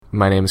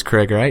My name is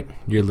Craig Wright.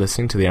 You're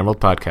listening to the Emerald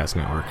Podcast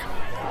Network.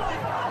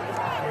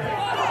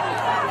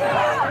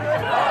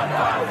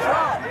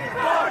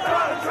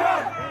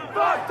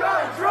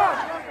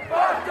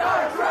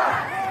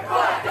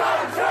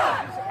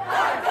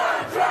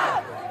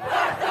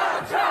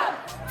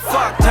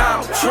 Fuck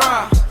Donald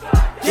Trump.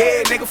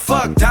 Yeah, nigga,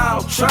 fuck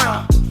Donald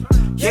Trump.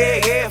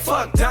 Yeah,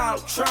 fuck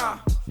Donald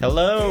Trump.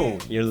 Hello,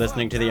 you're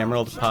listening to the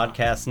Emerald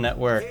Podcast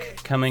Network,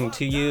 coming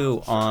to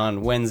you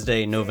on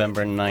Wednesday,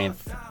 November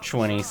 9th,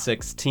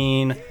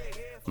 2016.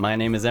 My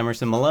name is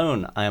Emerson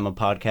Malone. I am a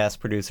podcast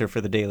producer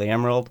for the Daily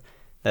Emerald.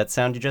 That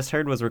sound you just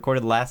heard was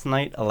recorded last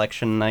night,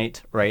 election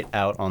night, right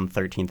out on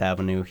 13th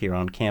Avenue here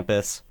on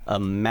campus. A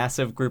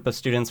massive group of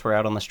students were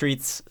out on the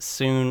streets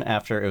soon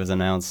after it was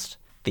announced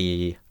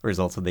the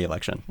results of the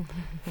election.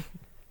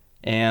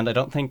 And I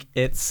don't think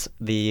it's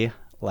the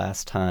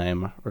last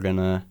time we're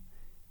gonna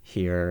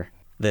hear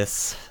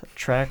this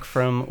track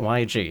from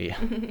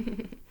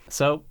YG.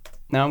 So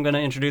now I'm going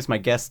to introduce my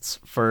guests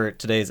for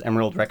today's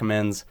Emerald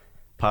Recommends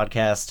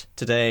podcast.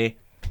 Today,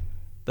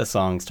 the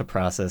songs to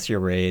process your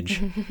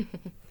rage.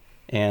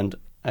 And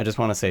I just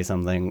want to say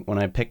something. When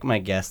I pick my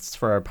guests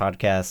for our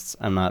podcasts,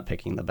 I'm not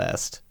picking the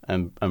best.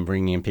 I'm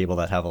bringing in people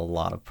that have a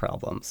lot of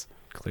problems.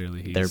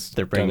 Clearly,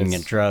 They're bringing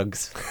in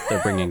drugs.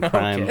 They're bringing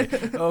crime. Okay.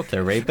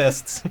 They're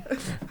rapists.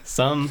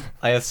 Some,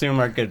 I assume,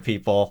 are good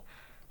people.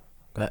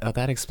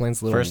 That explains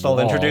the little First, I'll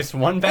wall. introduce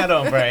one bad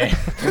hombre.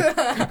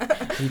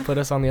 You put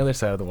us on the other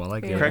side of the wall.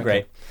 I get Craig it.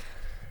 Wright.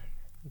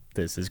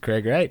 This is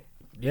Craig Wright.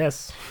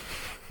 Yes.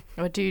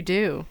 What do you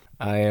do?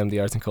 I am the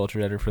arts and culture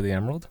editor for the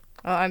Emerald.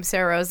 Oh, I'm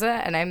Sarah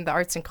Rosa, and I'm the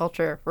arts and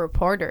culture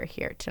reporter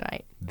here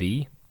tonight.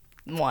 The?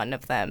 One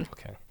of them.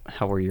 Okay.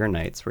 How were your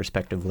nights,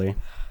 respectively?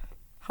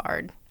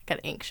 Hard.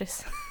 Got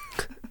anxious.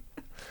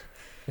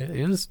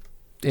 It was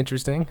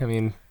interesting.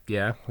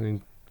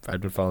 I've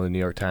been following the New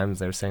York Times.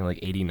 They were saying like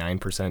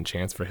 89%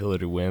 chance for Hillary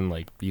to win,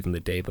 like even the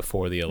day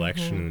before the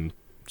election, and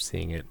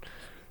seeing it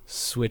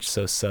switch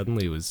so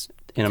suddenly was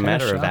In a kinda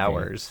matter of shocking.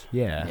 hours.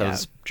 Yeah. That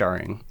was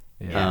jarring.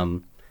 Yeah.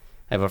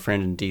 I have a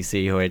friend in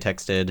D.C. who I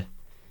texted.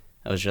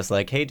 I was just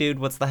like, hey, dude,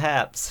 what's the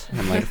haps?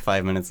 And like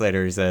 5 minutes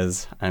later, he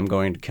says, I'm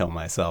going to kill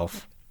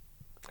myself.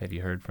 Have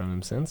you heard from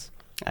him since?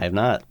 I have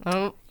not.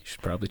 Oh, You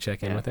should probably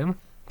check in Yeah. with him.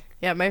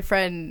 yeah, my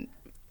friend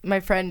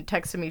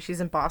texted me. She's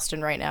in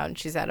Boston right now, and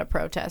she's at a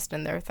protest,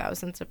 and there are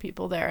thousands of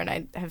people there, and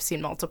I have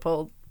seen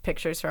multiple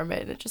pictures from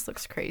it, and it just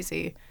looks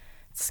crazy.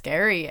 It's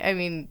scary. I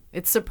mean,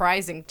 it's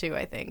surprising, too,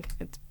 I think.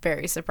 It's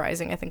very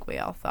surprising. I think we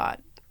all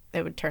thought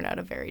it would turn out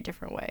a very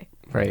different way.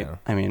 Right. Yeah.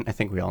 I mean, I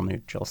think we all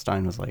knew Jill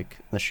Stein was like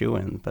the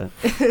shoe-in, but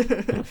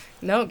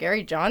No,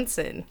 Gary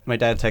Johnson. my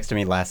dad texted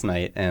me last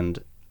night, and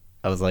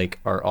I was like,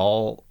 are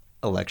all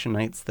election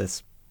nights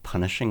this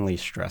punishingly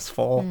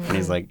stressful? And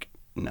he's like,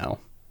 no.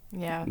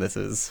 Yeah. This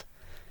is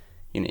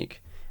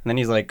unique. And then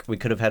he's like, we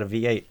could have had a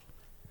V8.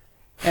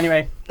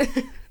 Anyway.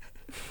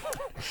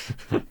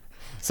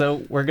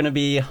 So we're going to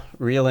be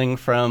reeling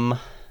from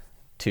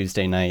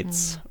Tuesday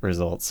night's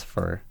results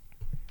for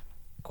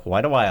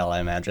quite a while, I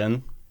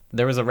imagine.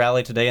 There was a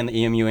rally today in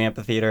the EMU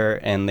amphitheater,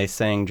 and they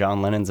sang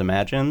John Lennon's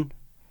Imagine,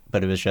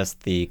 but it was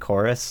just the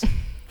chorus,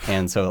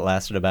 and so it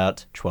lasted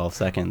about 12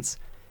 seconds.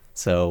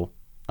 So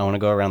I want to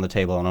go around the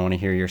table, and I want to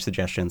hear your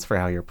suggestions for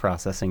how you're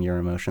processing your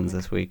emotions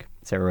this week.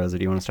 Sarah Rosa,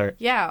 do you want to start?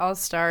 Yeah, I'll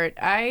start.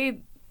 I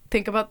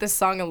think about this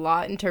song a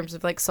lot in terms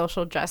of like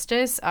social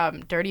justice.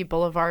 Dirty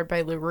Boulevard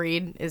by Lou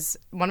Reed is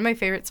one of my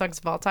favorite songs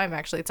of all time,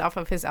 actually. It's off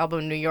of his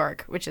album New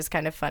York, which is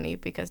kind of funny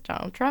because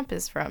Donald Trump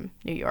is from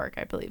New York,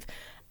 I believe.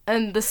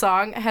 And the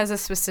song has a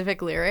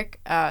specific lyric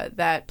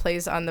that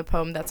plays on the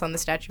poem that's on the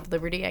Statue of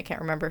Liberty. I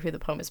can't remember who the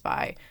poem is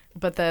by,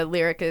 but the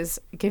lyric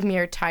is, give me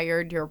your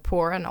tired, your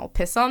poor, and I'll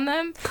piss on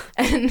them.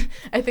 And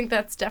I think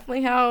that's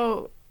definitely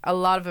how a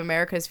lot of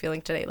America is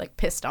feeling today, like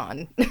pissed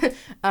on.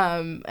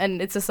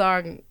 And it's a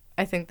song,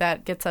 I think,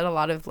 that gets at a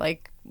lot of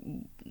like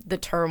the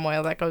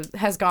turmoil that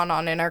has gone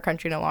on in our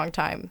country in a long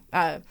time,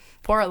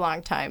 for a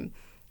long time,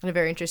 in a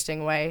very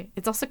interesting way.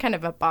 It's also kind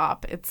of a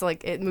bop. It's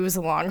like it moves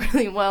along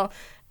really well.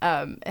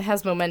 It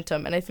has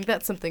momentum, and I think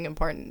that's something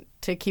important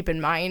to keep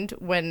in mind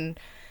when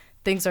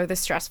things are this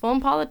stressful in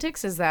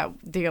politics, is that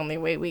the only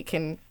way we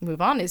can move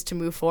on is to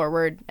move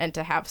forward and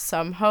to have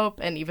some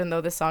hope. And even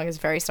though the song is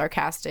very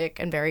sarcastic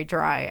and very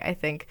dry, I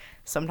think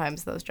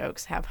sometimes those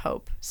jokes have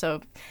hope.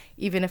 So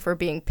even if we're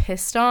being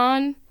pissed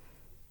on,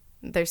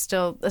 there's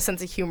still a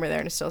sense of humor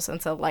there and still a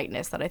sense of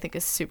lightness that I think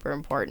is super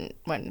important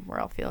when we're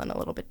all feeling a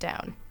little bit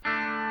down.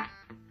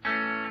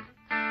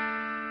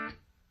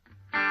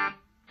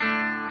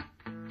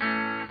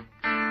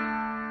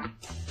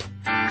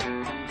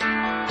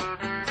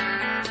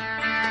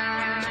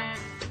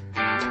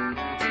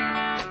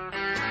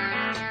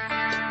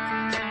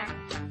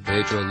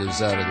 Pedro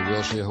lives out of the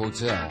Wilshire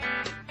Hotel.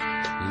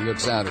 He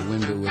looks out a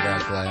window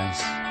without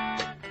glass.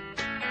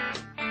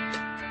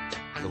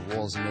 The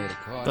walls are made of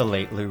cardboard. The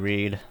late Lou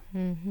Reed,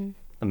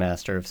 the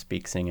master of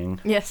speak singing.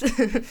 Yes.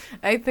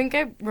 I think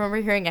I remember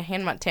hearing a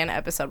Hannah Montana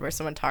episode where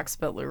someone talks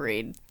about Lou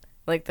Reed.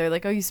 Like, they're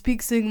like, oh, you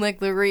speak sing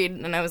like Lou Reed.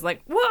 And I was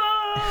like,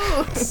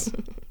 whoa!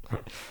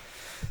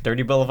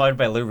 Dirty Boulevard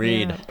by Lou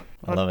Reed. Yeah.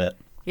 I love it.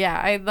 Yeah,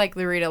 I like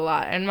Lou Reed a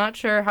lot. I'm not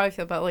sure how I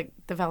feel about like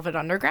the Velvet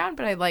Underground,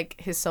 but I like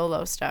his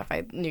solo stuff.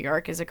 New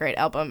York is a great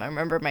album. I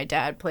remember my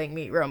dad playing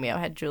Meet Romeo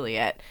had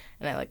Juliet,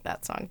 and I like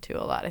that song too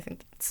a lot. I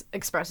think it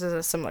expresses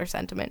a similar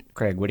sentiment.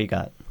 Craig, what do you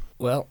got?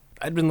 Well,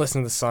 I've been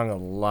listening to this song a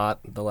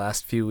lot the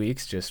last few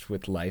weeks, just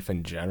with life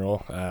in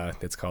general.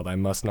 It's called I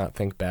Must Not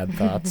Think Bad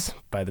Thoughts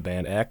by the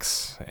band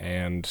X,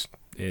 and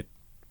it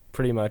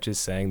pretty much is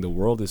saying the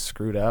world is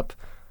screwed up,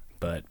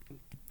 but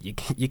you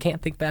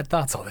can't think bad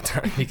thoughts all the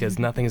time because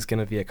nothing is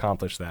going to be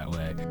accomplished that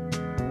way.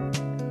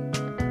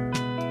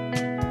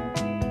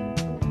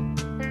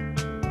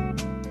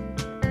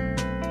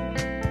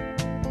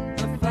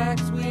 The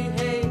facts we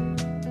hate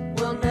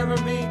will never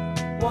meet.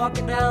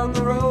 Walking down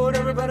the road,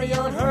 everybody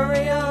yelling,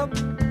 hurry up,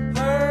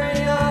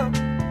 hurry up.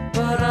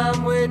 But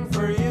I'm waiting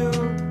for you.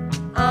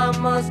 I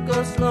must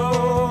go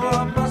slow.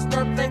 I must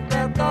not think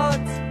bad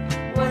thoughts.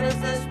 When is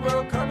this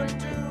world coming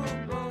to?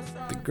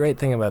 The great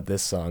thing about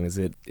this song is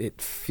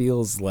it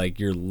feels like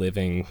you're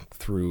living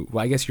through,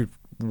 well, I guess you're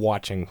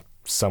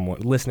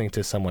listening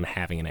to someone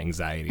having an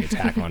anxiety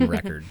attack on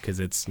record, because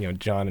it's,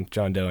 John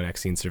Doe and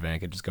Exene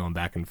Cervenka just going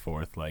back and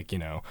forth. Like,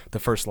 the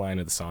first line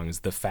of the song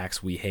is the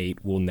facts we hate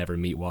we'll never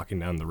meet, walking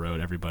down the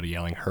road, everybody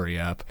yelling, hurry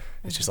up.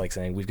 It's just like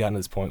saying we've gotten to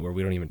this point where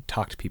we don't even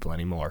talk to people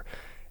anymore.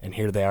 And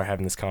here they are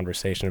having this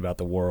conversation about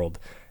the world,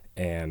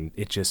 and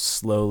it just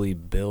slowly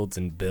builds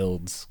and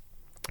builds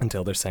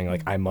until they're saying,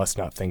 like, I must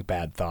not think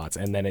bad thoughts.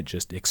 And then it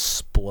just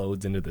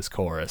explodes into this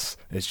chorus.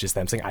 It's just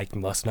them saying, I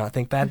must not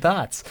think bad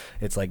thoughts.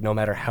 It's like, no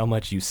matter how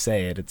much you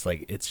say it, it's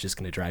like, it's just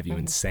going to drive you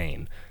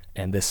insane.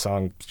 And this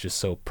song just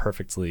so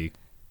perfectly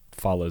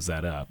follows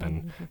that up.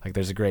 And, like,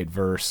 there's a great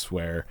verse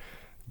where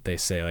they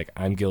say, like,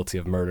 I'm guilty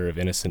of murder of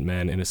innocent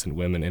men, innocent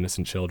women,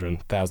 innocent children,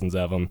 thousands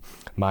of them.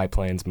 My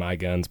planes, my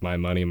guns, my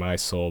money, my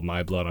soul,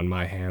 my blood on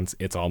my hands.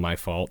 It's all my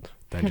fault.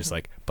 Then just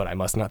like, but I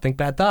must not think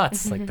bad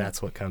thoughts. Like,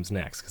 that's what comes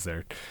next, because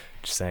they're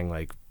just saying,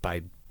 like,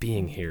 by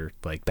being here,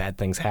 like, bad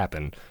things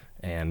happen.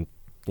 And,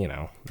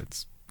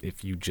 it's,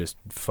 if you just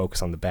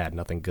focus on the bad,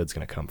 nothing good's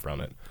going to come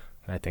from it.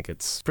 And I think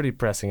it's pretty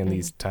pressing in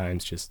these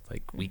times, just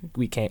like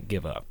we can't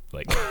give up.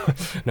 Like,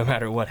 no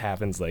matter what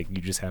happens, like, you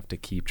just have to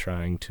keep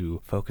trying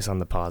to focus on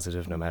the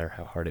positive, no matter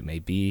how hard it may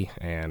be.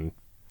 And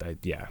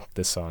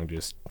this song,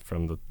 just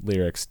from the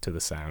lyrics to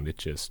the sound, it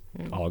just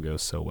all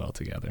goes so well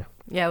together.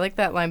 Yeah, I like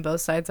that line,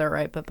 both sides are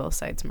right, but both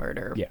sides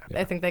murder. Yeah.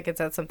 I think that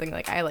gets at something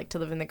like, I like to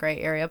live in the gray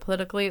area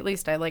politically, at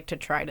least. I like to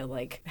try to,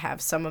 like,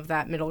 have some of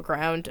that middle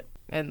ground.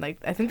 And, like,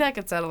 I think that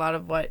gets at a lot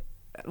of what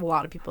a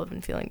lot of people have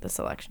been feeling this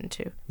election,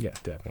 too. Yeah,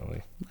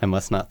 definitely. I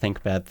Must Not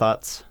Think Bad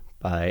Thoughts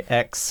by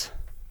X.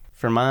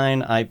 For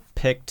mine, I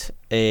picked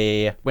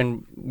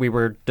when we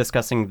were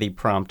discussing the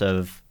prompt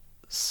of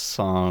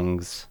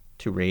songs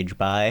to rage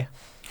by,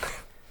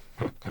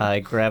 I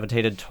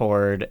gravitated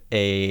toward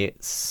a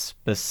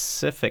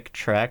specific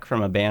track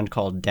from a band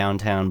called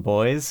Downtown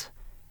Boys.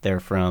 They're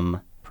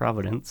from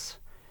Providence,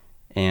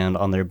 and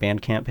on their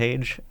Bandcamp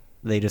page,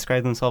 they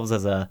describe themselves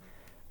as a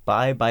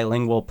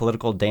bilingual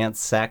political dance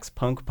sax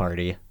punk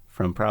party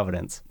from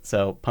Providence.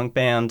 So, punk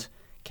band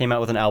came out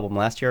with an album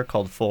last year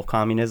called Full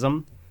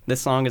Communism.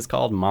 This song is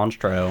called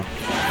Monstro.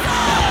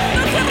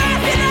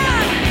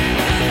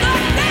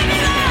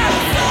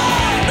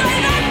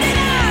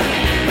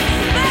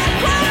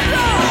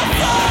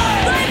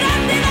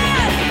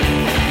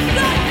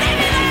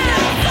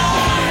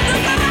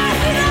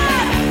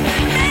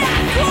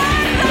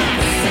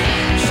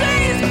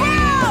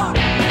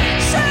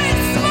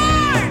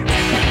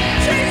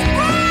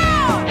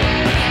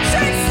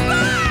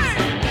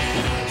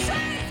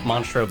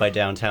 Monstro by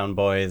Downtown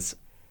Boys.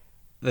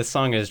 This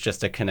song is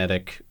just a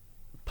kinetic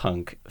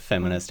punk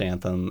feminist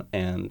anthem,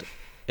 and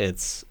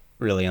it's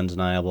really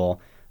undeniable.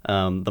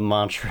 The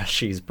mantra,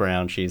 she's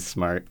brown, she's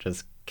smart,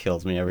 just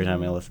kills me every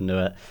time I listen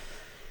to it.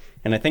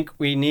 And I think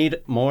we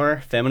need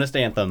more feminist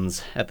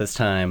anthems at this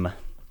time,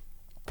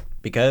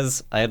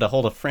 because I had to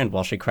hold a friend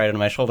while she cried on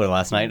my shoulder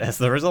last night as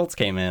the results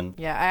came in.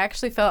 Yeah, I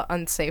actually felt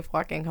unsafe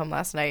walking home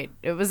last night.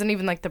 It wasn't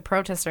even like the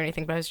protest or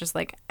anything, but I was just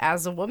like,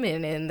 as a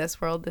woman in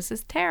this world, this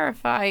is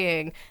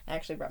terrifying. I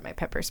actually brought my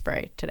pepper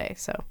spray today,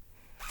 so.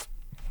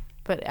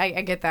 But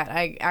I get that.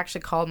 I actually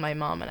called my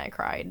mom and I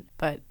cried,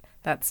 but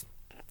that's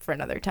for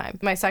another time.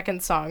 My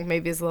second song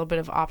maybe is a little bit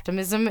of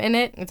optimism in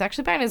it. It's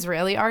actually by an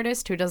Israeli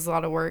artist who does a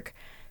lot of work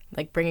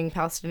like bringing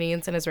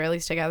Palestinians and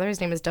Israelis together. His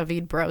name is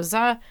David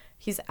Broza.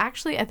 He's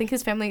actually, I think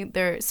his family,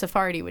 they're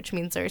Sephardi, which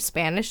means they're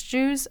Spanish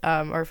Jews,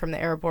 or from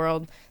the Arab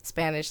world,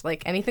 Spanish,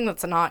 like anything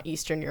that's not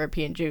Eastern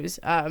European Jews.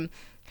 He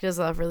does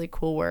a lot of really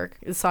cool work.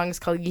 The song is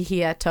called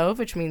Yihia Tov,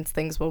 which means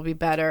things will be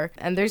better.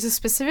 And there's a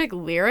specific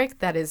lyric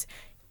that is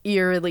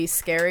eerily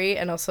scary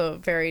and also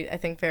I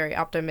think very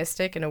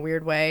optimistic in a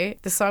weird way.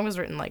 The song was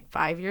written like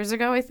 5 years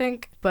ago, I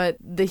think, but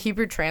the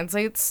Hebrew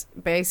translates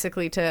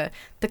basically to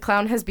the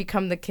clown has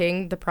become the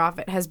king, the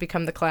prophet has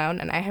become the clown,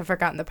 and I have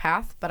forgotten the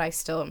path, but I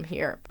still am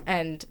here.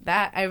 And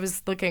that, I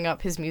was looking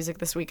up his music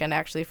this weekend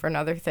actually for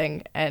another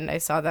thing, and I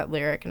saw that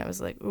lyric and I was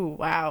like, ooh,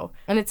 wow.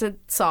 And it's a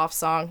soft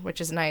song,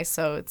 which is nice,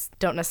 so it's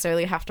don't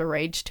necessarily have to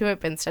rage to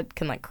it, but instead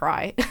can like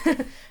cry.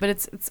 But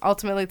it's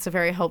ultimately it's a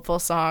very hopeful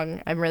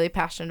song. I'm really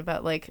passionate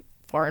about like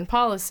foreign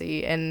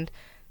policy and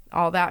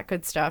all that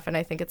good stuff, and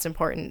I think it's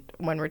important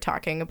when we're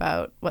talking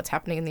about what's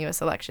happening in the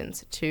U.S.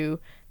 elections to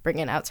bring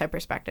in outside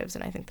perspectives,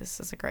 and I think this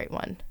is a great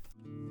one.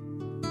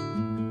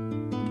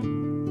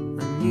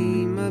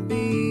 אני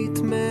מביט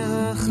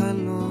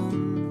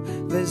מהחלון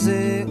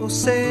וזה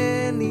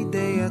עושה לי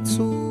די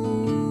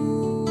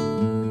עצוב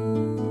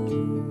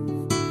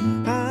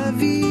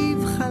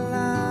האביב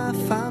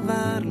חלף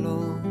עבר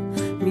לו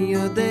מי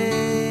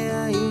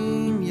יודע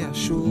אם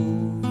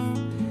ישוב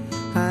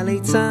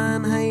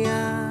הליצן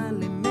היה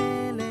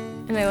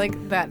And I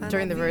like that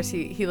during the verse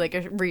he like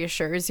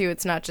reassures you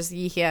it's not just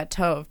Yihia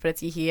Tov, but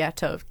it's Yihia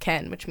Tov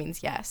Ken, which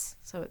means yes.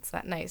 So it's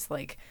that nice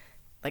like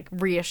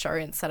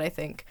reassurance that I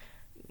think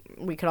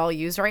we could all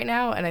use right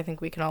now, and I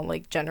think we can all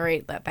like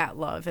generate that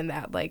love and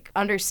that like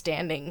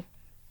understanding,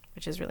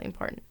 which is really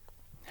important.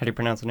 How do you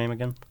pronounce the name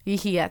again?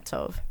 Yihia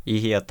Tov.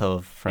 Yihia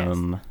Tov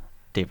from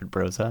David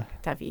Broza.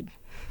 David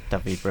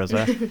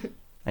Broza.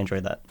 I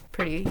enjoyed that.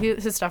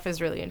 His stuff is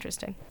really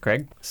interesting.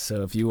 Greg?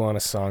 So if you want a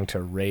song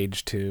to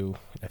rage to,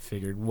 I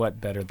figured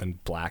what better than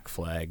Black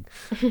Flag.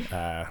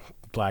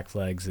 Black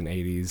Flag's an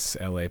 80s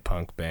LA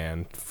punk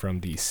band from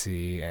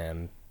DC,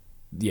 and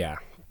they're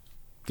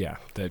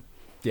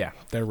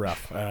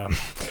rough.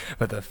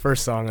 But the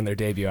first song on their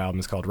debut album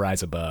is called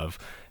Rise Above,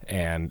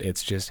 and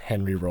it's just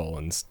Henry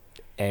Rollins,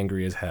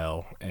 angry as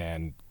hell,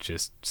 and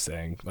just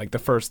saying, like, the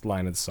first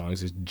line of the song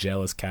is just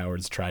jealous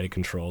cowards try to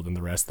control, and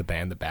the rest of the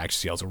band, the back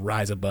just yells,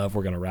 rise above,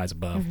 we're going to rise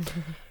above.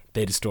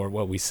 They distort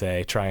what we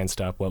say, try and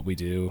stop what we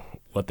do,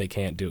 what they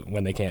can't do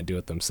when they can't do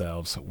it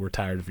themselves. We're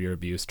tired of your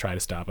abuse, try to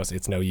stop us,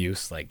 it's no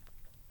use. Like,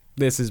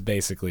 this is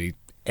basically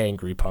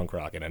angry punk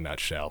rock in a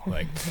nutshell.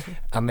 Like,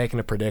 I'm making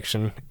a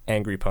prediction,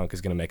 angry punk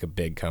is going to make a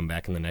big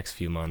comeback in the next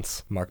few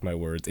months. Mark my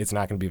words, it's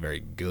not going to be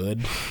very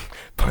good,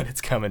 but it's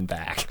coming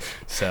back,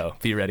 so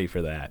be ready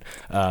for that.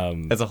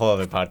 There's a whole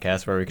other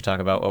podcast where we could talk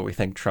about what we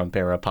think Trump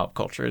era pop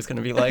culture is going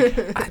to be like.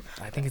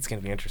 I think it's going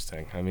to be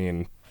interesting. I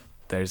mean,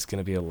 there's going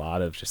to be a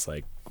lot of just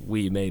like,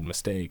 we made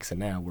mistakes and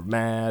now we're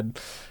mad,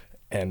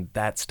 and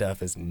that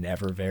stuff is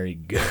never very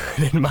good,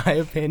 in my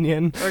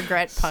opinion.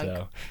 Regret punk.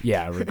 So,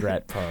 yeah,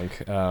 regret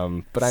punk. But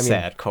I mean,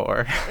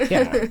 Sadcore.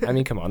 Yeah, I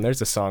mean, come on.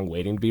 There's a song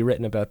waiting to be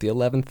written about the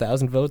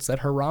 11,000 votes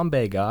that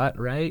Harambe got,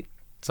 right?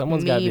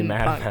 Someone's got to be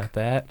mad punk. about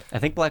that. I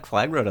think Black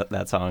Flag wrote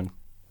that song.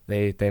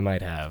 They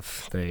might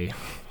have. They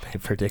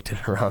predicted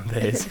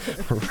Harambe's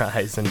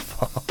rise and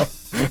fall.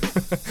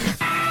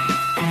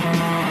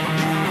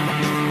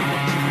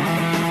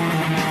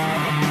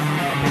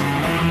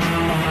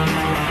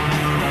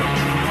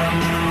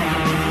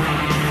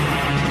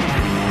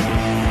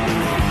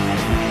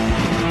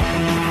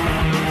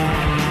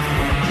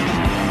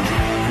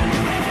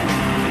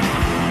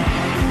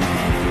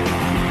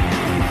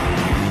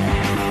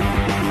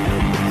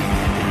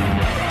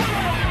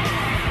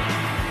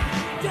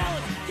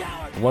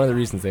 One of the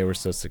reasons they were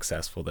so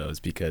successful, though, is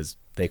because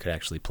they could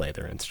actually play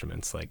their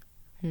instruments. Like,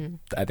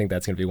 I think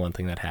that's going to be one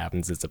thing that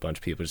happens. It's a bunch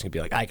of people just going to be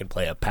like, I can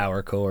play a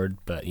power chord,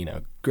 but, you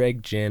know,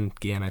 Greg Ginn,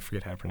 I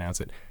forget how to pronounce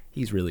it,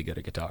 he's really good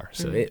at guitar,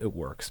 so it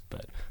works.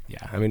 But,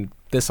 yeah, I mean,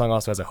 this song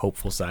also has a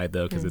hopeful side,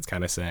 though, because it's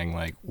kind of saying,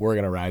 like, we're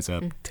going to rise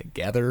up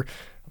together.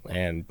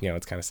 And, you know,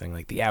 it's kind of saying,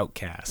 like, the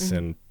outcasts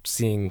and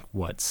seeing,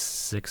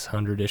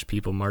 600-ish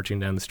people marching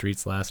down the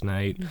streets last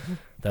night.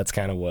 That's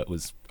kind of what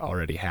was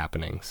already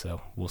happening.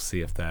 So we'll see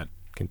if that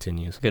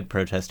continues. Good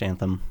protest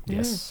anthem.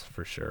 Yes,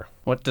 for sure.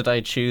 What did I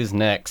choose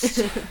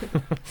next?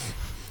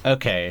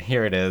 Okay,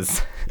 here it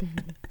is.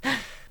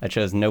 I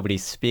chose Nobody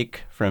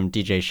Speak from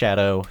DJ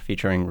Shadow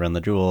featuring Run the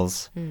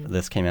Jewels.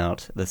 This came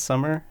out this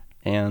summer,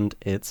 and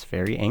it's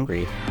very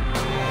angry.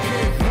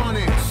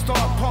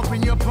 Start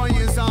pumping your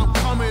bunions, I'm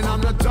coming,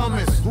 I'm the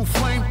dumbest. Who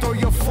flame throw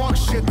your fuck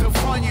shit, the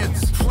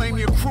Funyuns. Flame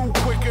your crew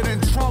quicker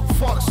than Trump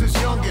fucks his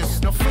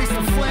youngest. Now face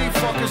the flame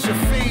fuckers, your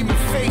fame and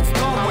fate's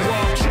done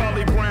with.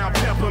 Charlie Brown,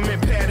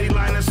 Peppermint, Patty,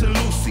 Linus, and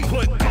Lucy.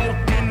 Put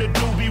coke in the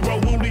doobie, roll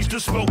woolies to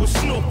smoke with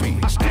Snoopy.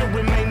 I still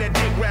remain that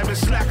dick grabbing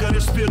slacker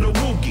to spill the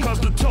wookie. Cause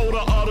the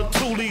total of the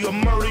toolie will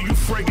murder you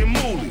friggin'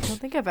 moolies. I don't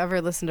think I've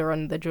ever listened to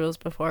Run the Jewels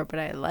before, but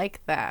I like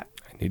that.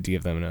 I need to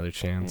give them another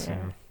chance.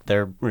 Yeah.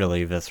 They're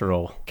really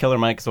visceral. Killer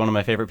Mike is one of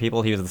my favorite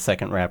people. He was the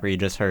second rapper you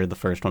just heard. The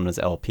first one was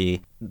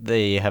LP.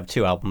 They have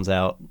 2 albums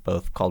out,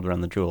 both called Run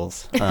the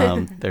Jewels.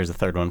 There's a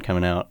third one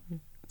coming out.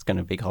 It's going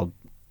to be called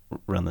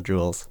Run the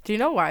Jewels. Do you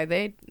know why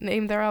they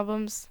named their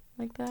albums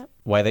like that?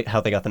 How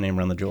they got the name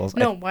Run the Jewels?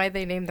 No, why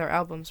they named their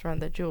albums Run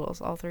the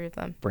Jewels, all 3 of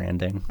them.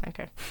 Branding.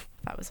 Okay.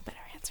 That was a better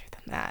answer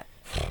than that.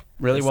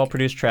 Really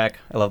well-produced track.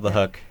 I love the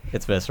hook.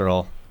 It's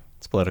visceral.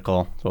 It's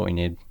political. It's what we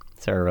need.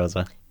 Sarah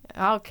Rosa.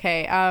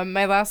 Okay.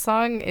 My last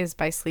song is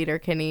by Sleater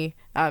Kinney.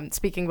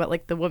 Speaking about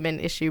like the woman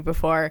issue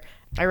before,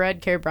 I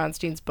read Carrie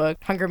Brownstein's book,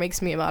 Hunger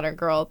Makes Me a Modern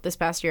Girl, this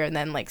past year, and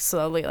then like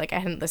slowly, like I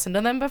hadn't listened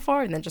to them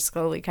before, and then just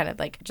slowly kind of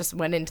like just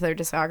went into their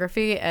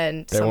discography.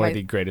 And They're one of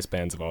the greatest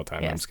bands of all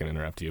time. Yes. I'm just going to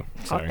interrupt you.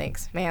 Oh, Sorry.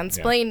 thanks.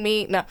 Mansplain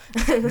me. No.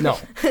 No.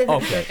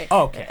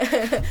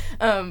 Okay.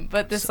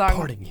 But this song,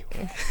 Supporting you.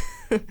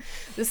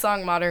 this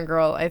song, Modern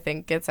Girl, I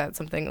think gets at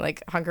something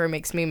like Hunger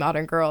Makes Me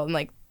Modern Girl, and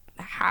like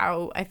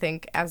how I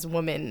think as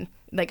women,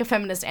 like a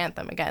feminist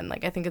anthem again,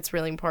 like I think it's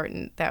really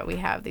important that we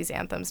have these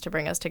anthems to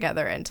bring us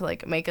together and to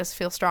like make us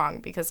feel strong,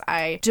 because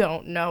I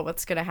don't know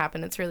what's going to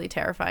happen. It's really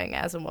terrifying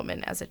as a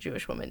woman, as a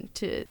Jewish woman,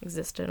 to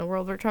exist in a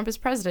world where Trump is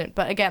president.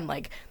 But again,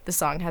 like the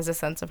song has a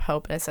sense of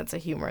hope and a sense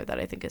of humor that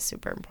I think is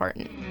super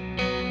important.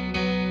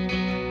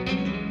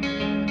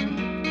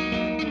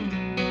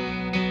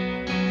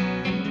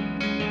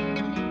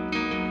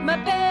 My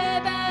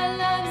baby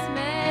loves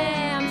me,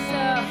 I'm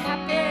so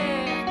happy.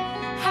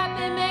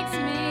 Happy makes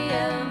me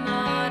a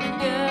modern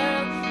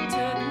girl.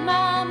 Took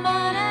my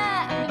money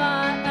and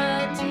bought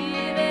a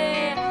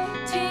TV.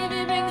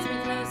 TV brings me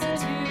closer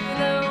to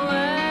the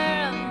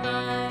world.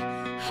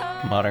 My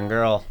home. Modern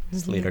Girl.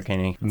 Sleater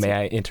Kinney. May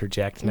I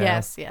interject now?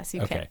 Yes,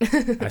 you Okay.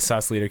 can. I saw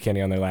Sleater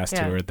Kinney on their last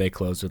Yeah. tour. They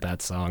closed with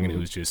that song, and it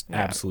was just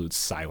absolute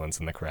silence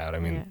in the crowd. I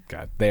mean,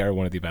 God, they are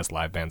one of the best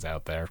live bands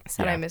out there.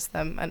 Said I miss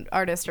them. An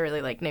artist I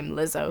really like named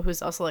Lizzo,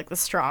 who's also like the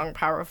strong,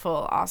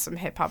 powerful, awesome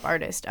hip hop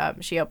artist.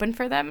 She opened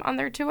for them on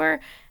their tour,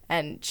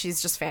 and she's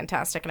just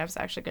fantastic. And I was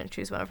actually going to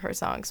choose one of her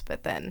songs,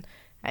 but then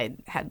I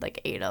had like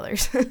 8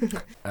 others. All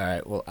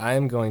right, well,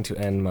 I'm going to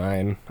end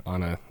mine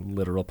on a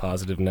literal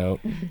positive note.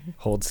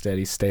 Hold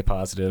steady, stay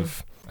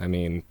positive. I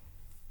mean,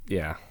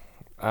 yeah,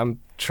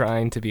 I'm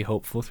trying to be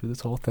hopeful through this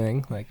whole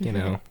thing. Like, you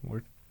know,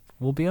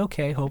 we'll be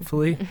okay,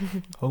 hopefully.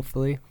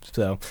 Hopefully.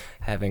 So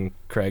having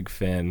Craig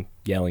Finn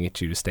yelling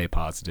at you to stay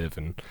positive,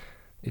 and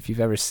if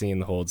you've ever seen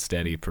the Hold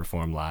Steady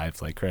perform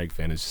live, like Craig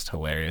Finn is just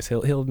hilarious.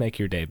 He'll make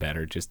your day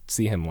better. Just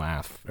see him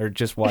laugh, or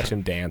just watch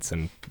him dance,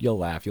 and you'll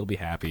laugh. You'll be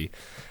happy.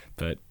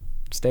 But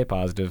stay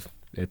positive.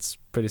 It's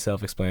pretty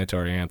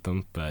self-explanatory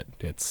anthem, but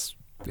it's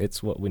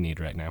what we need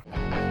right now.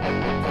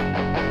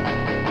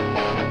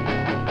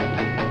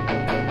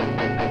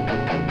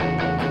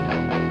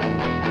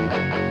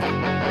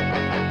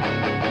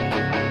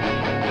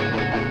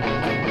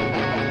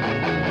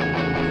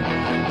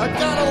 I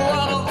got a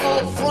lot of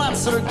old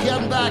friends that are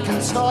getting back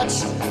in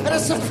touch, and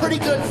it's a pretty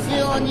good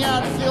feeling.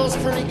 Yeah, it feels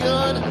pretty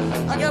good.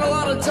 I got a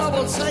lot of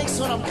double takes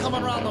when I'm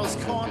coming around those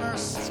corners.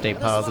 Stay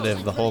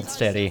positive. The Hold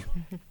Steady.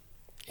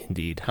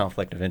 Indeed.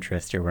 Conflict of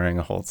interest. You're wearing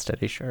a Hold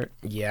Steady shirt.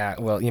 Yeah,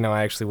 well, you know,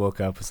 I actually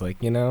woke up, was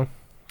like, you know,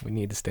 we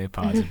need to stay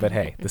positive. But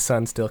hey, the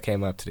sun still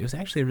came up today. It was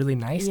actually a really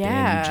nice day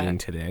in Eugene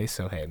today,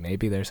 so hey,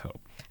 maybe there's hope.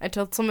 I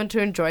told someone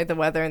to enjoy the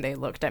weather, and they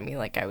looked at me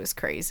like I was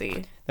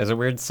crazy. There's a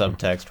weird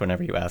subtext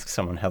whenever you ask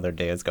someone how their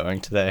day is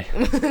going today.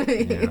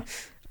 Yeah.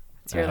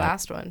 It's your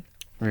last one.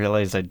 I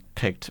realized I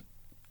picked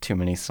too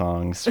many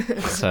songs,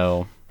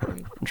 so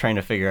I'm trying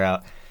to figure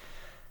out.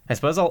 I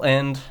suppose I'll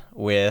end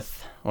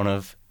with one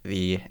of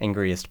the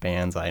angriest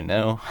bands I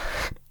know,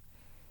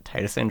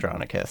 Titus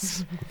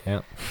Andronicus,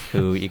 Yeah.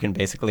 who you can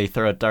basically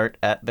throw a dart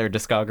at their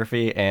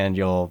discography and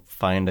you'll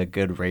find a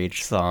good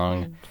rage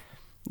song.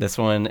 This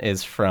one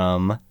is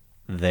from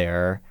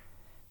their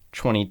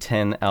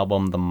 2010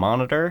 album, The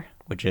Monitor,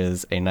 which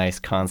is a nice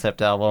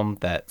concept album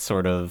that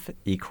sort of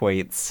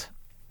equates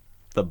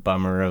the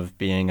bummer of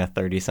being a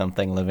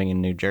 30-something living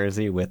in New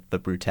Jersey with the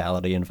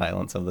brutality and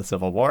violence of the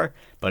Civil War,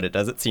 but it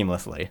does it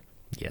seamlessly.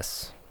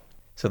 Yes.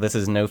 So this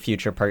is No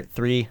Future Part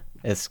 3,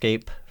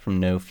 Escape from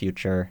No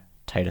Future,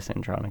 Titus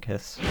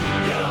Andronicus.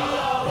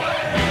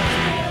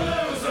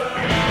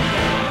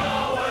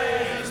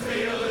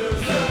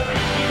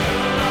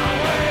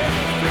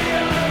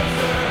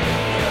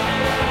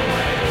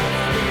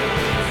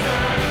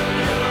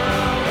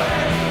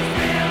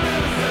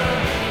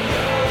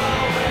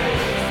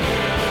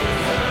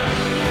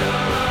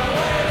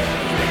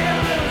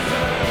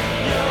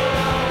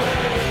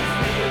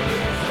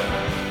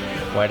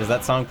 Why does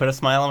that song put a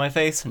smile on my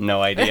face?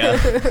 No idea.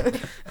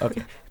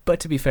 Okay.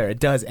 But to be fair, it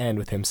does end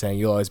with him saying,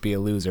 "You'll always be a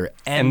loser."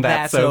 And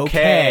that's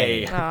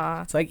okay.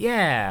 It's like,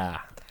 yeah.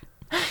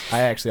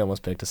 I actually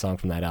almost picked a song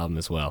from that album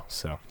as well.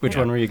 So Which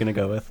one were you going to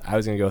go with? I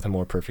was going to go with A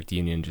More Perfect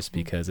Union just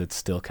because it's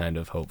still kind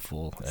of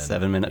hopeful. And,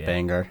 7-minute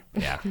banger.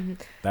 Yeah.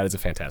 That is a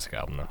fantastic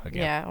album, though.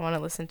 Again. Yeah, I want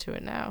to listen to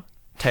it now.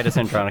 Titus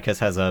Andronicus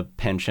has a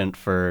penchant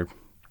for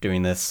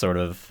doing this sort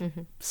of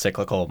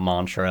cyclical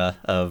mantra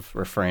of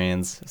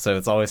refrains. So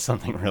it's always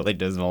something really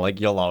dismal, like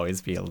 "you'll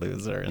always be a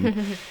loser."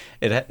 And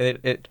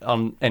it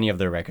on any of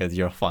their records,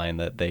 you'll find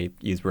that they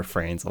use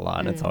refrains a lot,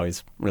 and it's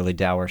always really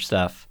dour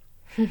stuff.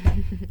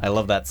 I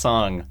love that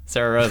song.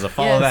 Sarah Rosa,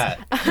 follow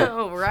that.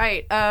 Oh,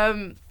 right.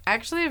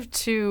 Actually, I have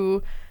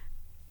two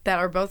that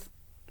are both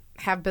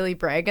have Billy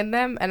Bragg in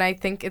them, and I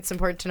think it's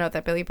important to note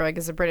that Billy Bragg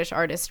is a British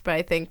artist, but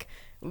I think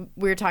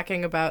we're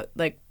talking about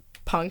like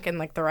punk and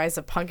like the rise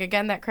of punk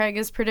again that Craig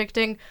is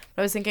predicting.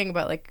 But I was thinking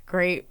about like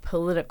great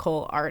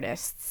political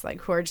artists,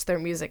 like who are just their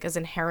music is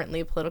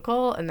inherently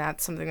political, and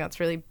that's something that's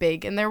really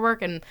big in their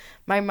work. And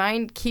my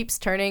mind keeps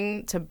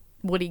turning to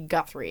Woody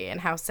Guthrie and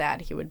how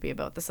sad he would be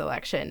about this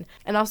election,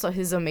 and also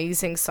his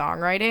amazing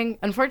songwriting.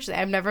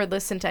 Unfortunately, I've never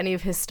listened to any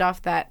of his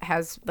stuff that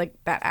has like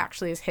that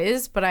actually is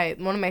his, but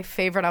one of my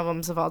favorite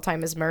albums of all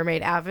time is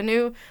Mermaid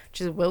Avenue, which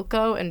is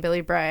Wilco and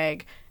Billy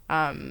Bragg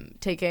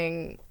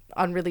taking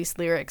unreleased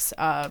lyrics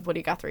of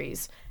Woody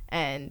Guthrie's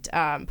and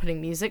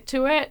putting music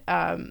to it.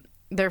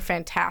 They're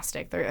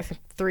fantastic. There are, I think,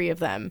 3 of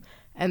them,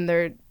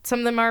 and some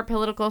of them are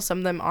political, some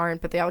of them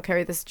aren't, but they all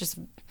carry this just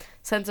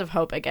sense of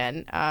hope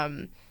again.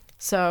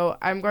 So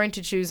I'm going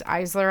to choose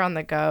Eisler on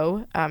the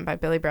Go by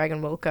Billy Bragg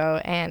and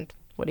Wilco and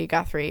Woody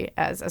Guthrie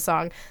as a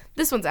song.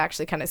 This one's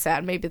actually kind of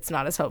sad. Maybe it's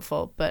not as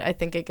hopeful, but I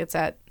think it gets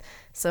at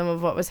some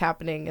of what was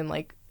happening in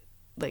like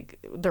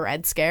the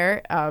Red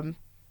Scare,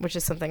 which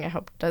is something I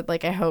hope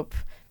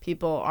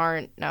people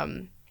aren't.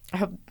 I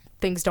hope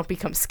things don't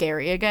become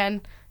scary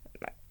again.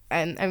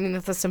 And I mean,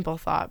 that's a simple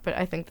thought, but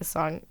I think the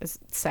song is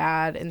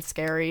sad and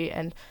scary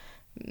and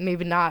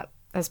maybe not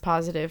as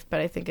positive,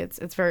 but I think it's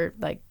very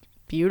like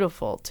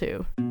beautiful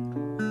too.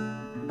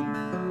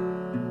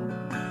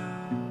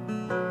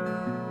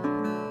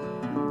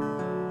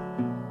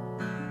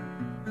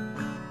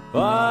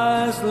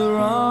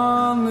 Eisler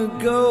on the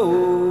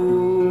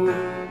go,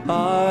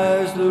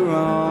 Eisler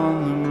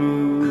on the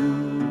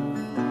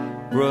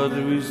move.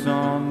 Brother is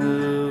on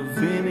the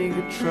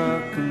vinegar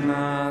truck, and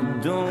I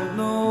don't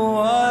know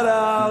what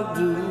I'll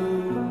do.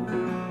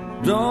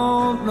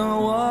 Don't know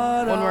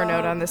what. One more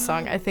note on this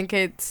song. I think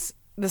it's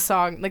the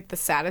song, like the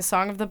saddest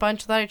song of the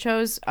bunch that I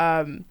chose,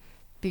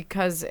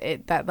 because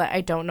that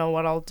I don't know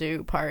what I'll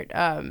do part.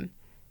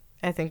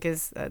 I think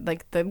is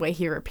like the way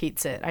he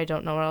repeats it. I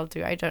don't know what I'll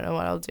do. I don't know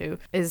what I'll do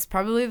is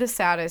probably the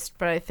saddest,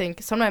 but I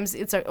think sometimes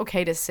it's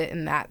okay to sit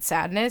in that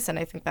sadness, and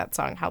I think that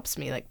song helps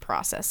me like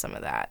process some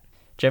of that.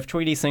 Jeff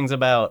Tweedy sings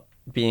about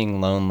being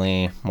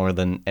lonely more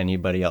than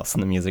anybody else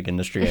in the music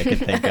industry I could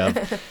think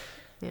of.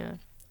 Yeah.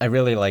 I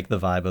really like the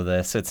vibe of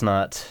this. It's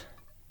not,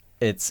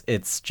 it's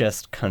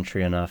just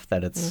country enough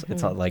that it's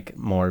not like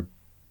more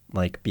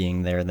like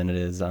being there than it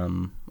is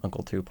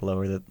Uncle Tupelo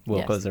or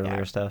Wilco's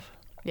earlier stuff.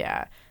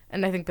 Yeah.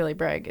 And I think Billy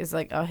Bragg is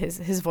like,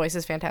 his voice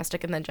is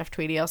fantastic. And then Jeff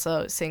Tweedy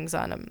also sings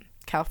on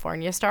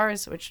California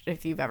Stars, which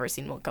if you've ever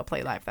seen Wilco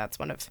play live, that's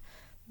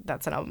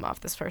an album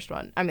off this first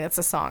one. I mean, that's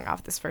a song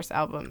off this first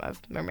album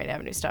of Mermaid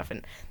Avenue stuff,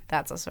 and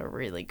that's also a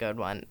really good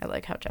one. I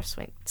like how Jeff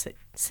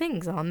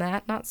sings on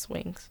that, not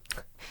swings.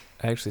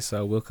 I actually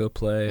saw Wilco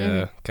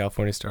play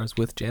California Stars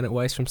with Janet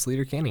Weiss from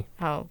Sleater-Kinney.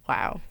 Oh,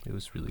 wow. It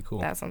was really cool.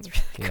 That sounds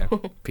really cool.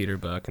 Yeah, Peter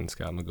Buck and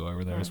Scott McGoy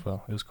were there as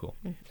well. It was cool.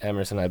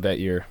 Emerson, I bet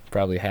you're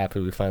probably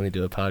happy we finally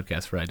do a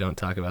podcast where I don't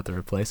talk about the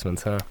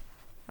Replacements, huh?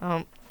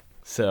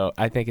 So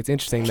I think it's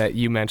interesting that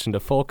you mentioned a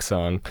folk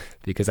song,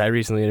 because I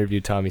recently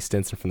interviewed Tommy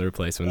Stinson from the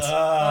Replacements.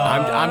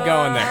 I'm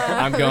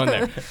going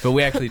there. But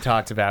we actually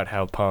talked about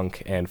how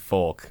punk and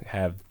folk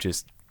have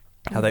just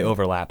how they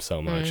overlap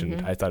so much,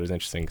 and I thought it was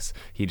interesting because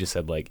he just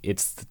said like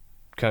it's the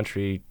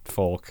country,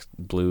 folk,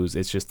 blues.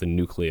 It's just the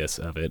nucleus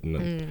of it,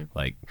 and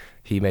like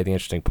he made the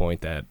interesting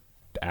point that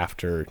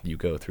after you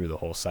go through the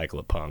whole cycle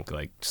of punk,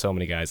 like so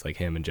many guys like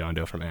him and John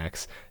Doe from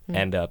X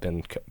end up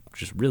in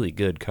just really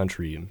good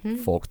country and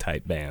folk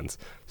type bands.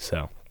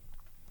 So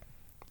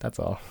that's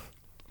all.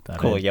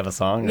 Cool. You have a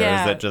song, or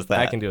is it just that?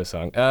 I can do a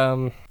song.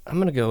 I'm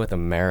gonna go with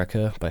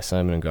 "America" by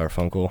Simon and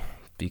Garfunkel,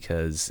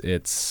 because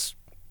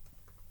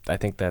I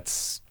think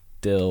that's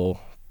still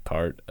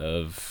part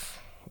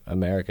of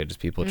America, just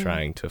people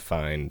trying to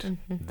find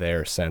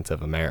their sense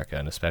of America,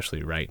 and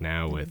especially right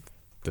now with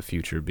the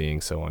future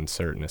being so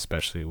uncertain,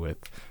 especially with,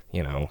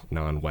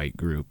 non-white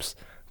groups,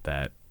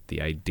 that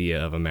the idea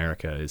of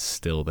America is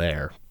still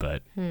there,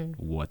 but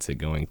what's it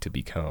going to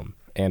become?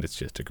 And it's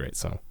just a great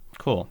song.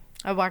 Cool.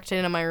 I walked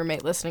in on my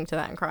roommate listening to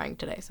that and crying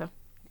today, so.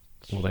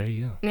 Well, there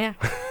you go. Yeah.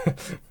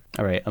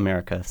 All right,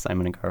 America,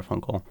 Simon and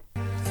Garfunkel.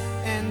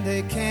 And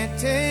they can't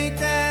take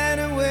that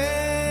away.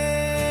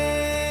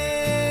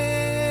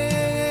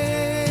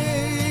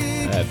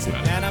 That's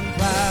not And I'm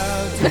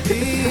proud to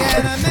be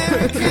an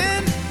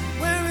American.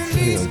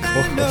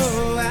 I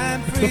know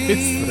I'm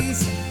free.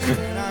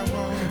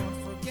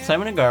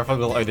 Simon and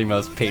Garfunkel are the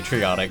most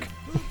patriotic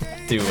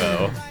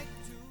duo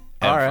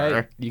All ever.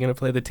 right, you gonna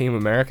play the Team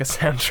America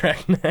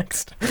soundtrack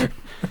next?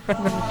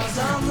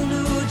 On the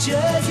New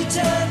Jersey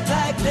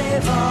Turnpike,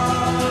 they've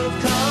all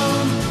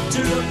come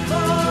to look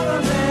for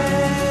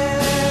America.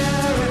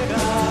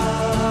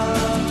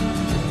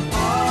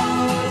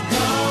 All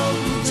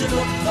come to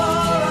look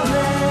for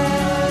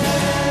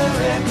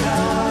America.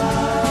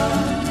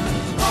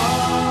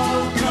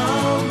 All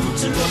come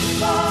to look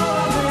for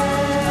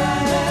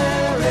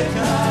America.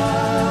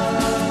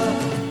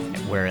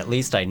 Where at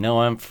least I know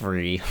I'm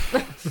free.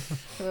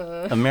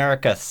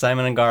 America,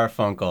 Simon and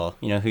Garfunkel.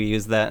 You know who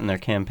used that in their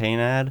campaign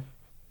ad?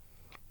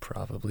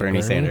 Probably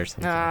Bernie Sanders.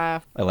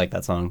 Ah, I like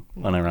that song,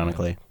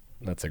 unironically.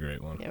 That's a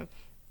great one. yeah.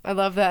 I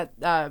love that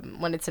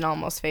when it's an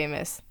Almost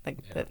Famous. Like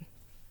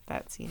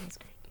that scene is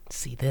great.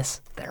 See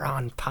this? They're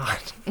on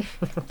pot.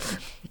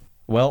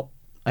 Well,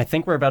 I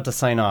think we're about to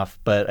sign off,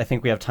 but I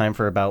think we have time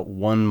for about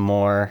one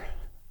more.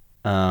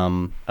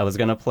 I was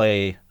going to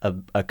play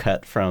a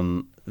cut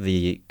from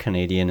the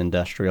Canadian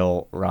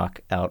industrial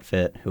rock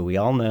outfit, who we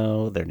all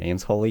know, their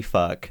name's Holy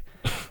Fuck.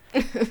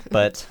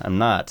 But I'm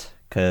not,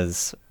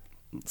 because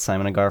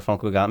Simon and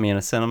Garfunkel got me in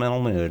a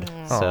sentimental mood.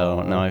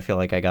 So now I feel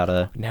like I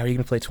gotta... Now you're going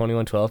to play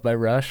 2112 by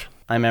Rush?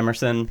 I'm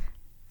Emerson.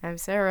 I'm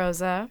Sarah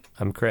Rosa.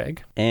 I'm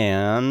Craig.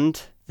 And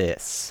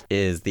this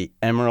is the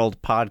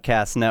Emerald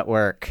Podcast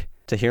Network.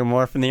 To hear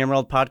more from the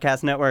Emerald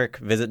Podcast Network,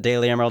 visit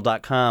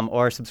dailyemerald.com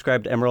or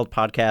subscribe to Emerald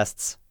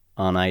Podcasts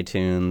on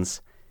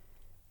iTunes.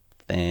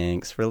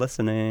 Thanks for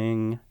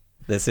listening.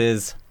 This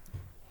is...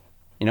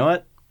 You know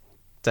what?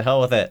 To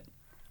hell with it.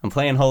 I'm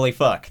playing Holy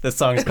Fuck. This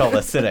song is called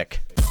Acidic.